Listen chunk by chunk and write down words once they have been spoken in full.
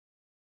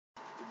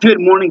Good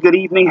morning, good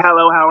evening,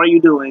 hello, how are you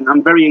doing?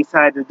 I'm very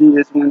excited to do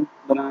this one,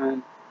 but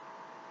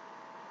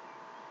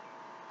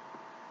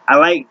I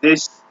like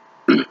this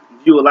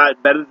view a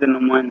lot better than the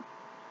one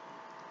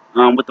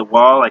with the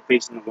wall, like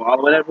facing the wall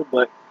or whatever,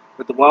 but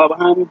with the wall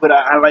behind me, but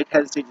I like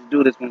hesitate to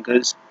do this one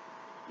because,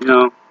 you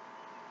know,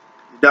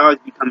 the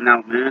dogs be coming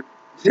out, man.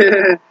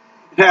 I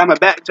have my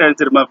back turned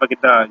to the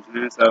motherfucking dogs,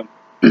 man, so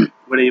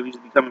where they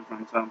usually be coming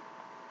from, so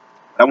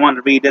I wanted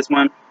to read this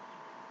one,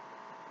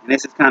 and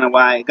this is kind of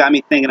why it got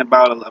me thinking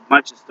about a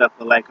bunch of stuff,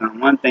 but like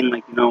one thing,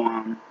 like,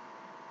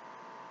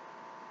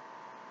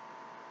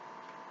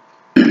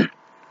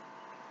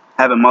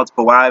 having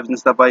multiple wives and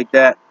stuff like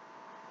that.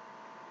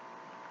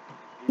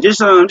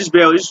 Just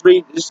barely, just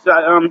read,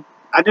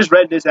 I just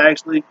read this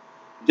actually,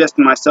 just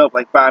to myself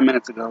like 5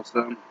 minutes ago,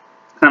 so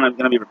it's kind of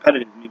gonna be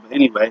repetitive to me. But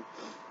anyway,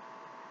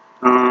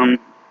 um,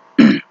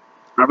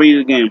 I'll read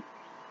it again.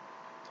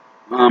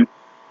 Um,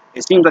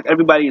 it seems like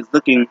everybody is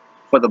looking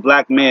for the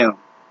black male.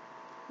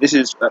 This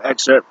is an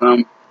excerpt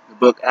from the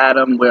book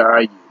Adam, Where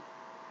Are You?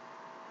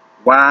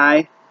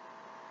 Why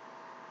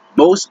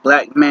most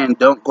black men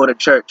don't go to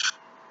church.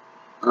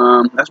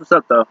 That's what's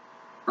up though.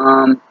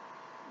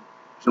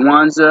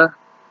 Juwanza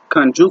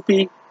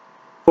Kunjufi,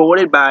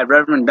 forwarded by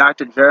Reverend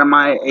Dr.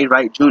 Jeremiah A.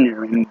 Wright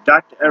Jr. And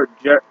Dr.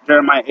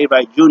 Jeremiah A.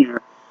 Wright Jr.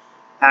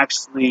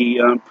 actually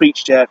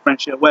preached at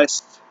Friendship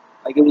West.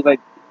 Like it was like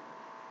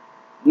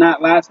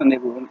not last Sunday,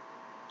 but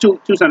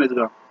two Sundays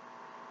ago.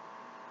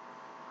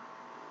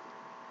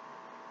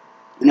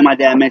 And then my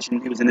dad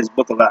mentioned he was in his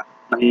book a lot.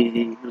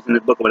 He was in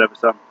his book or whatever.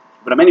 So,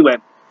 but anyway,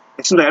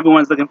 it seems like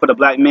everyone's looking for the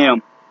black male.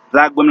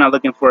 Black women are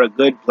looking for a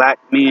good black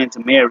man to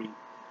marry.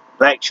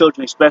 Black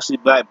children, especially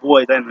black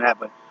boys, I don't know that,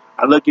 but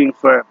are looking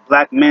for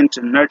black men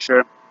to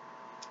nurture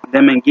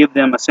them and give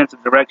them a sense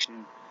of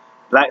direction.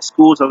 Black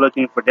schools are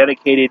looking for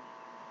dedicated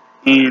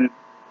and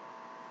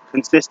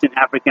consistent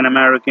African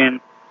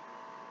American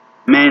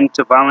men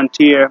to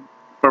volunteer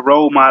for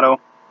role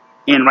model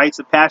and rites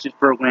of passage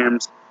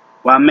programs,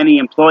 while many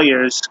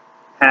employers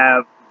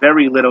have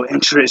very little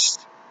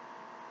interest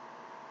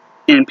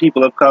in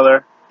people of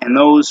color, and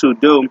those who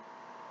do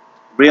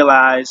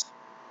realize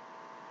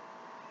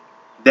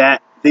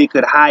that they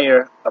could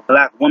hire a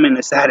black woman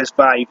to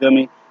satisfy, you feel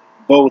me,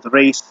 both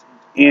race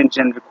and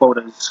gender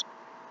quotas.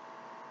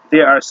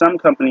 There are some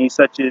companies,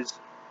 such as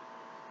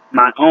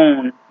my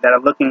own, that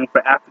are looking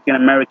for African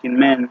American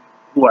men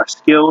who are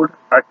skilled,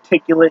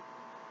 articulate,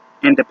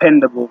 and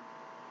dependable.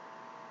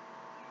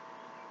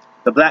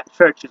 The black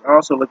church is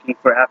also looking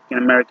for African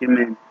American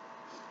men.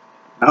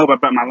 I hope I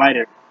brought my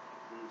lighter.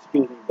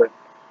 Excuse me, but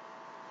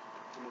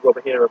I'm gonna go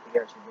over here.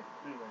 So,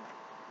 anyway.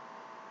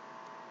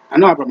 I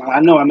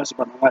know I messed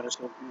up my lighter,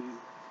 so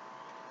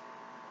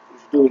we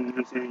should do it. You know what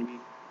I'm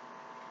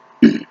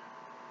saying?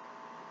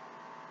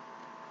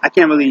 I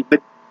can't really,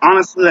 but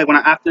honestly, like when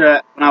I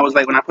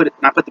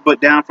put the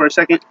book down for a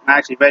second, I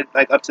actually read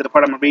like up to the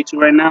part I'm gonna read to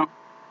right now.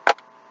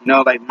 You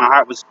know, like my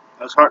heart was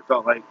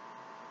heartfelt. Like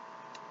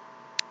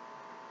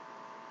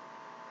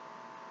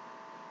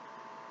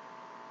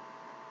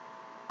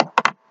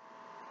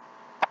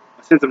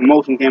a sense of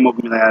emotion came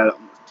over me. Like a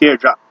tear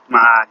dropped my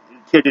eye.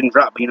 The tear didn't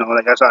drop, but you know,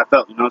 like that's how I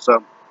felt. You know,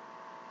 so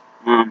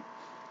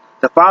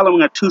the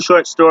following are two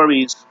short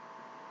stories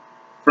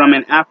from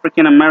an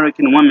African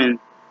American woman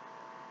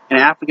and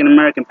an African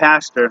American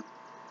pastor,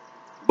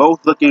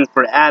 both looking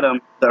for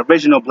Adam, the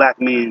original black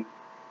man.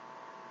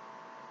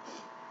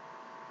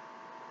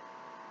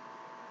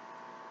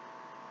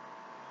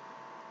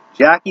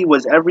 Jackie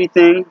was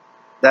everything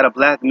that a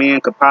black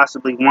man could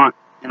possibly want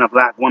in a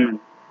black woman.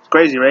 It's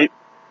crazy, right?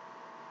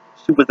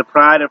 She was the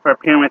pride of her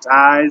parents'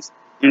 eyes,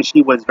 and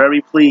she was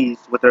very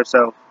pleased with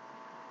herself.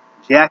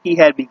 Jackie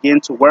had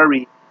begun to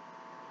worry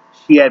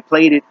she had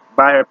played it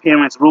by her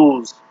parents'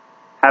 rules,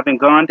 having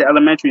gone to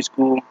elementary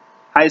school,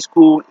 high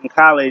school, and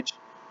college,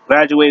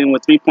 graduating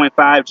with 3.5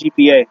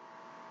 GPA.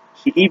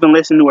 She even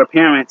listened to her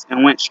parents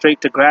and went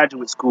straight to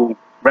graduate school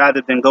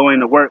rather than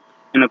going to work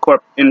in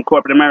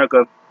corporate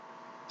America.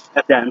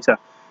 At that,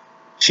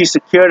 she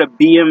secured a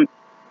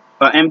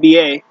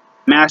MBA,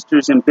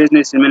 Master's in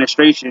Business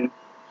Administration,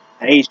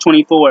 at age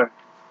 24.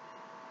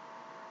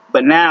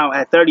 But now,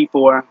 at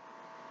 34,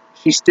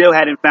 she still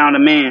hadn't found a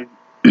man.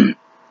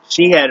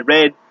 She had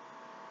read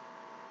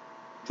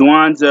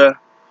Juwanza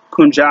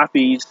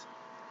Kunjafi's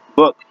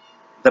book,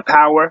 The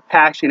Power,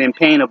 Passion, and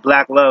Pain of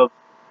Black Love,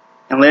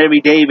 and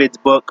Larry David's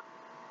book,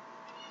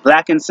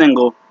 Black and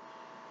Single.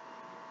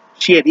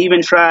 She had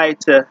even tried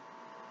to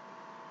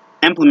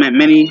implement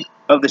many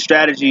of the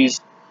strategies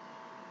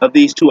of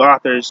these two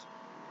authors.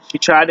 She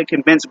tried to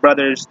convince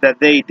brothers that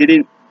they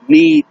didn't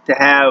need to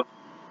have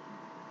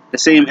the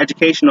same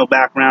educational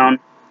background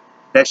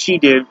that she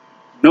did,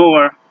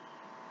 nor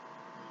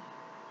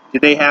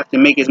did they have to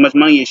make as much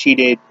money as she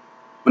did.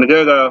 When a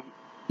girl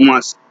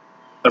wants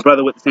a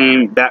brother with the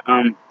same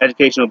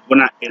educational, well,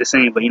 not the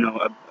same, but you know,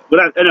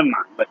 never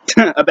mind, but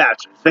a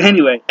bachelor's. But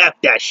anyway, F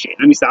that shit.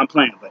 Let me stop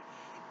playing. But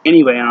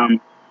anyway,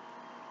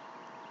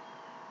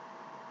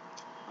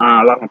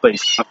 I lost my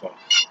place. My fault.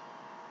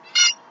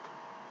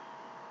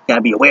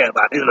 gotta be aware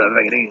about this.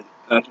 Okay,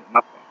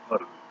 my fault.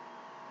 Hold on.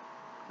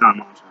 I don't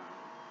know. I'm trying to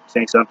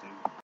say something.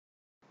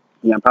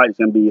 Yeah, I'm probably just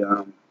gonna be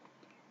an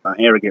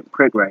arrogant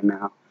prick right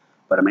now.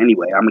 But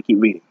anyway, I'm gonna keep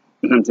reading.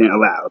 You know what I'm saying?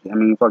 Aloud. I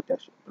mean, fuck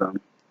that shit. But,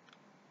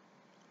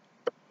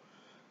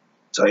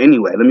 so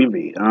anyway, let me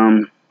read. I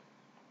don't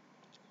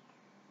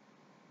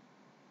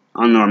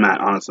know where I'm at,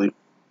 honestly.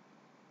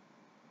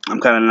 I'm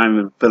kind of not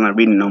even feeling like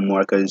reading no more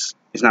because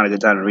it's not a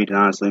good time to read it,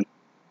 honestly.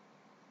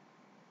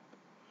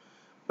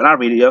 But I'll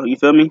read it, yo. You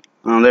feel me?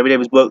 Larry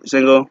Davis book,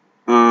 single,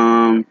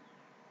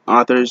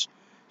 authors.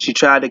 She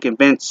tried to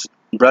convince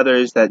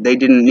brothers that they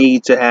didn't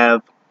need to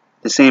have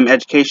the same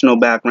educational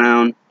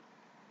background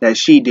that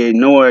she did,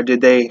 nor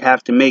did they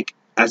have to make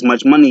as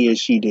much money as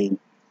she did.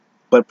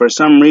 But for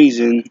some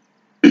reason,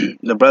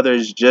 the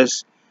brothers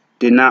just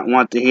did not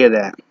want to hear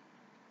that.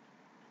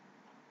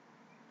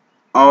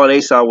 All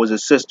they saw was a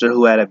sister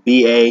who had a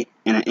BA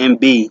and an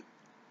MB.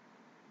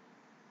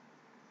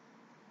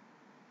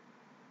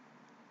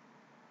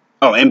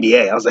 Oh,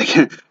 MBA. I was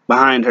like,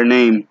 behind her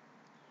name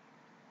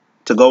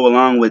to go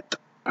along with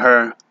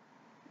her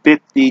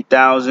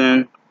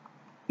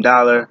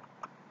 $50,000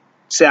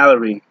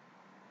 salary.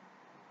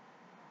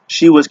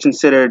 She was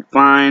considered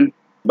fine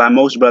by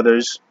most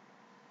brothers,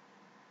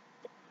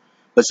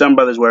 but some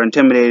brothers were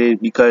intimidated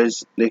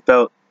because they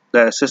felt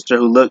that a sister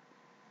who looked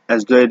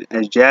as good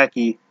as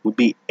Jackie would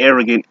be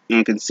arrogant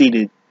and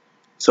conceited.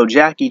 So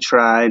Jackie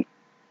tried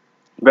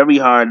very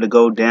hard to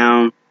go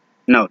down.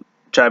 No,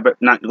 tried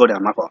not to go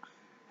down. My fault.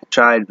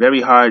 Tried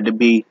very hard to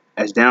be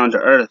as down to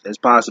earth as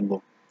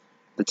possible.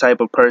 The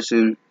type of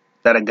person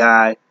that a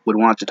guy would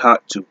want to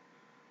talk to.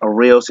 A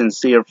real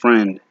sincere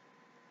friend.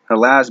 Her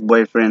last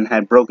boyfriend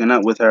had broken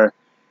up with her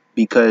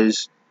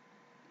because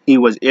he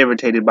was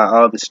irritated by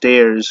all the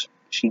stares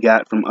she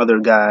got from other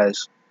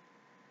guys.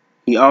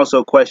 He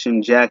also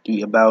questioned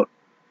Jackie about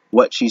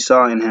what she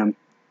saw in him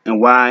and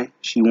why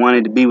she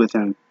wanted to be with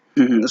him.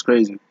 That's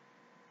crazy.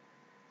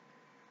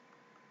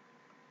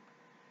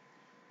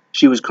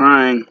 She was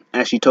crying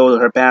as she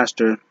told her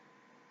pastor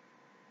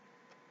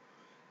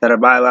that her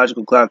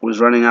biological clock was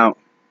running out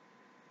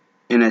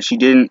and that she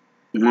didn't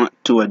want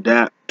to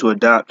adopt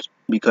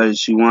because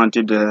she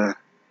wanted to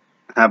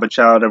have a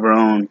child of her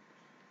own.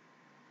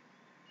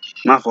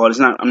 My fault.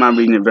 I'm not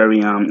reading it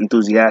very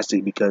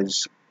enthusiastic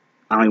because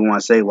I don't even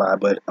want to say why,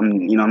 but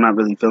I'm not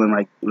really feeling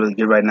like really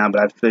good right now.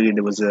 But I figured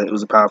it was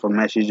a powerful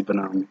message. But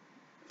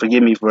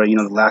forgive me for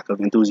the lack of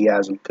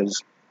enthusiasm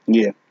because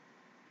yeah,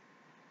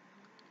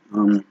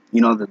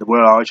 that the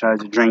world always tries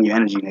to drain your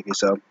energy, nigga.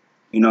 So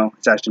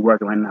it's actually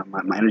working right now.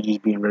 My energy is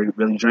being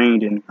really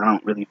drained, and I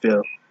don't really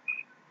feel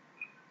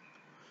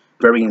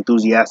very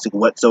enthusiastic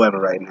whatsoever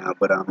right now,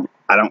 but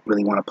I don't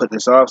really want to put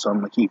this off, so I'm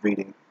gonna keep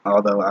reading.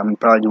 Although I'm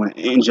probably doing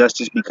it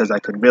injustice because I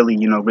could really,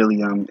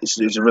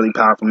 it's a really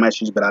powerful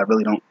message, but I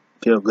really don't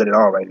feel good at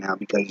all right now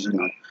because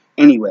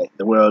anyway,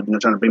 the world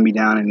trying to bring me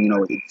down,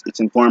 and it's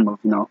in form of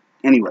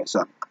anyway.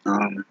 So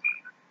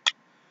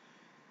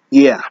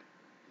yeah,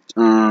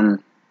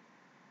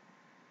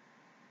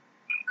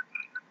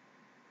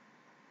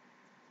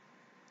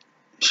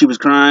 she was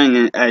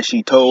crying as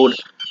she told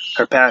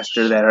her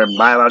pastor that her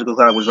biological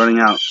clock was running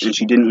out and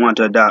she didn't want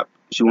to adopt.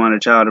 She wanted a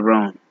child of her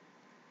own.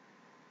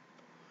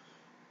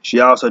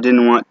 She also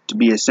didn't want to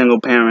be a single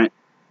parent.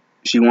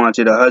 She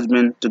wanted a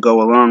husband to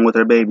go along with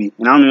her baby.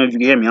 And I don't know if you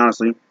can hear me,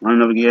 honestly. I don't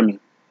know if you can hear me.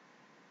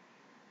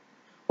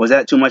 Was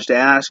that too much to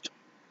ask?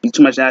 It's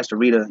too much to ask to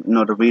read a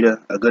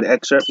good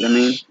excerpt,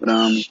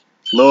 But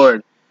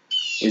Lord,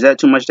 is that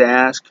too much to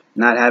ask?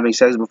 Not having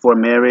sex before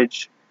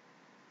marriage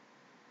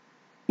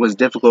was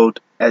difficult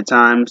at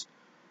times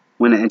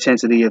when the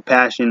intensity of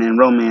passion and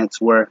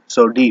romance were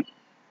so deep.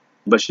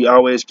 But she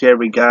always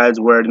carried God's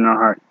word in her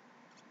heart,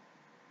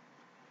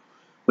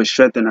 which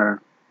strengthened her.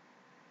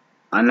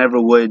 I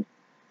never would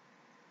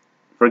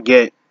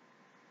forget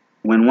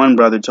when one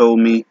brother told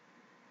me,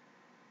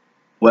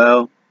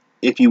 well,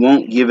 if you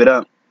won't give it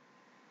up,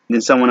 then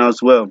someone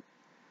else will.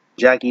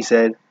 Jackie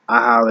said. I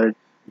hollered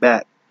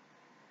back,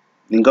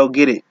 then go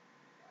get it.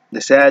 The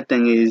sad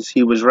thing is,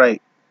 he was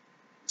right.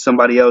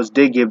 Somebody else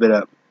did give it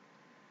up.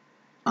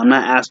 I'm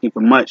not asking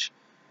for much,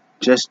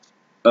 just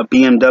a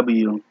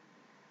BMW,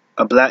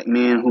 a black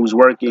man who's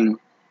working.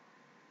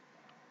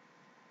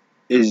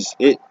 Is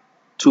it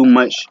too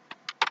much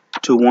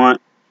to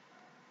want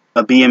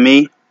a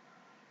BME,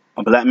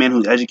 a black man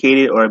who's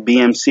educated, or a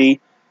BMC,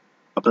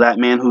 a black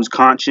man who's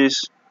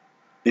conscious?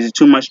 Is it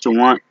too much to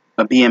want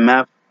a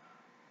BMF,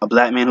 a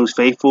black man who's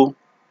faithful?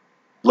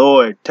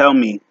 Lord, tell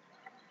me,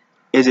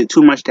 is it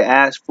too much to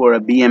ask for a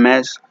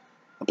BMS,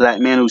 a black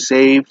man who's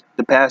saved?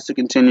 The pastor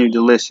continued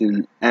to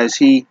listen, as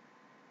he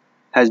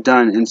has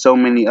done in so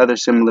many other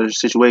similar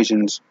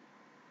situations.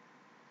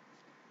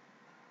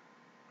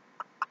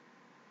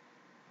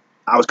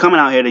 I was coming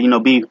out here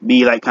to,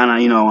 be like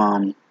kind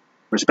of,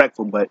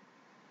 respectful, but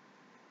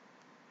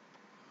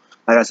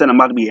like I said, I'm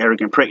about to be an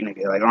arrogant prick,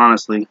 nigga. Like,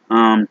 honestly,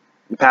 the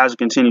pastor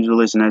continued to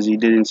listen as he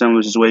did in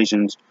similar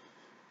situations.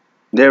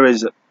 There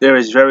is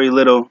very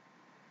little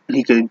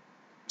he could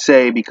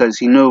say because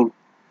he knew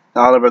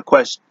All of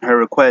her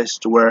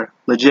requests were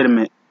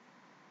legitimate.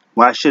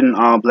 Why shouldn't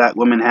all black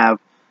women have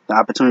the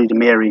opportunity to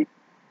marry?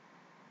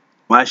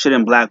 Why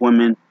shouldn't black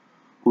women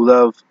who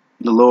love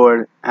the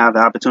Lord have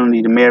the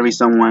opportunity to marry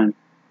someone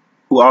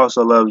who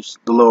also loves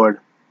the Lord?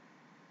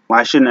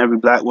 Why shouldn't every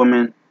black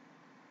woman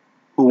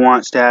who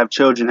wants to have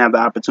children have the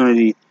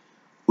opportunity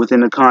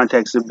within the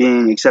context of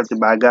being accepted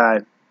by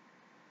God?